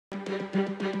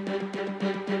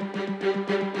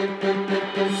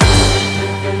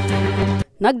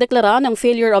Nagdeklara ng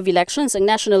failure of elections ang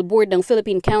National Board ng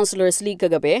Philippine Councilors League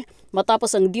kagabi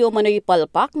matapos ang di umano'y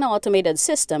palpak na automated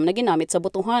system na ginamit sa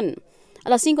botohan.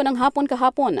 Alas 5 ng hapon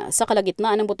kahapon, sa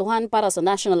kalagitnaan ng botohan para sa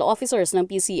national officers ng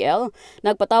PCL,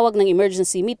 nagpatawag ng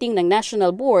emergency meeting ng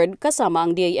National Board kasama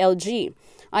ang DILG.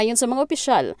 Ayon sa mga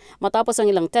opisyal, matapos ang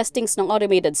ilang testings ng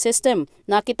automated system,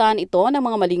 nakitaan ito ng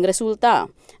mga maling resulta.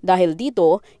 Dahil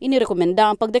dito, inirekomenda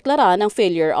ang pagdeklara ng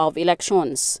failure of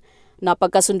elections.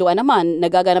 Napagkasunduan naman,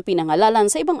 nagaganapin ang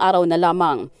halalan sa ibang araw na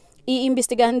lamang.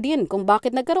 Iimbestigahan din kung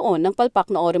bakit nagkaroon ng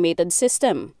palpak na automated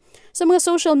system. Sa mga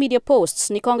social media posts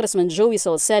ni Congressman Joey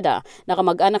Salceda na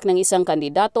kamag-anak ng isang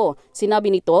kandidato,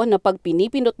 sinabi nito na pag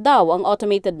pinipindot daw ang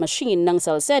automated machine ng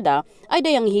Salceda ay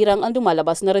dayang hirang ang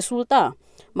lumalabas na resulta.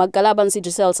 Magkalaban si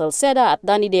Giselle Salceda at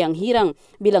Danny Dayang Hirang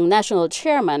bilang National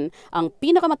Chairman ang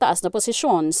pinakamataas na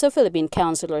posisyon sa Philippine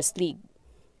Councilors League.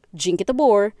 Jinky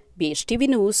Tabor, BHTV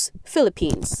News,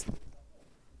 Philippines.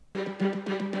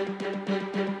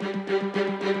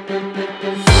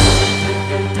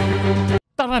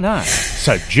 Tara na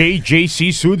sa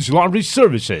JJC Suds Laundry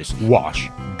Services. Wash,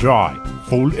 dry,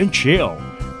 fold, and chill.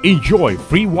 Enjoy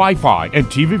free Wi-Fi and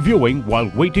TV viewing while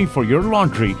waiting for your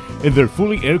laundry in their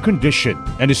fully air-conditioned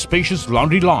and spacious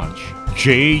laundry lounge.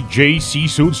 JJC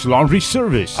Suds Laundry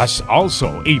Service has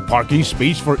also a parking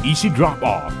space for easy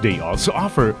drop-off. They also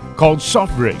offer cold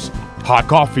soft drinks, hot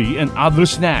coffee, and other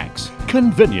snacks.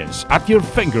 Convenience at your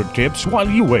fingertips while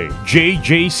you wait.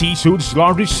 JJC Suds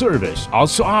Laundry Service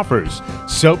also offers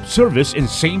self-service and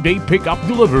same-day pickup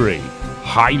delivery.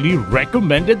 Highly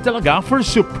recommended talaga for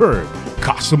superb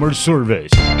customer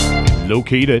service.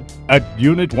 Located at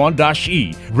Unit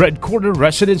 1-E, Red Corner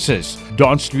Residences,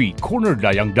 Don Street, Corner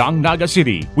Dayangdang, Naga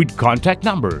City, with contact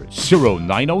number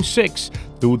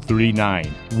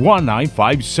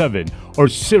 0906-239-1957 or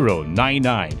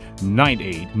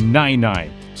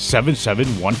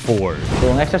 099-9899-7714.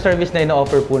 So, ang extra service na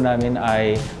ino-offer po namin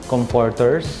ay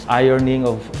comforters, ironing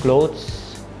of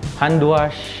clothes, hand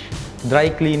wash, dry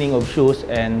cleaning of shoes,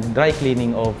 and dry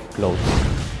cleaning of clothes.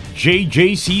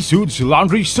 JJC Suds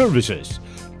Laundry Services.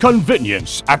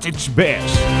 Convenience at its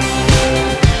best.